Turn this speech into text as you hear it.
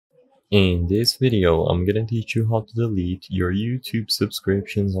In this video, I'm gonna teach you how to delete your YouTube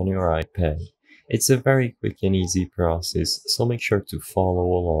subscriptions on your iPad. It's a very quick and easy process, so make sure to follow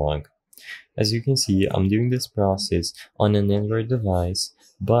along. As you can see, I'm doing this process on an Android device,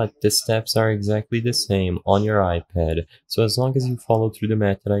 but the steps are exactly the same on your iPad. So as long as you follow through the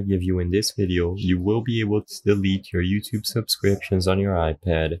method I give you in this video, you will be able to delete your YouTube subscriptions on your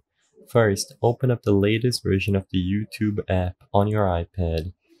iPad. First, open up the latest version of the YouTube app on your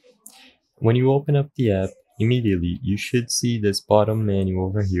iPad. When you open up the app, immediately you should see this bottom menu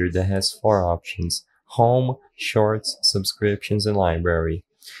over here that has four options: Home, Shorts, Subscriptions, and Library.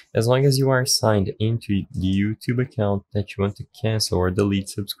 As long as you are signed into the YouTube account that you want to cancel or delete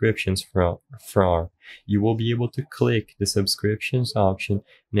subscriptions from, you will be able to click the subscriptions option,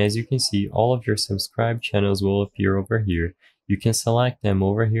 and as you can see, all of your subscribed channels will appear over here. You can select them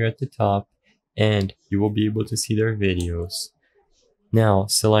over here at the top, and you will be able to see their videos. Now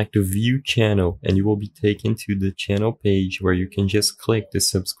select the View Channel and you will be taken to the channel page where you can just click the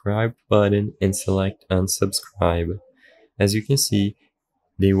subscribe button and select unsubscribe. As you can see,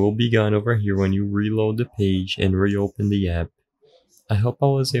 they will be gone over here when you reload the page and reopen the app. I hope I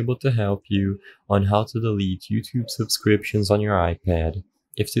was able to help you on how to delete YouTube subscriptions on your iPad.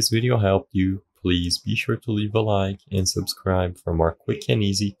 If this video helped you, please be sure to leave a like and subscribe for more quick and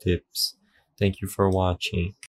easy tips. Thank you for watching.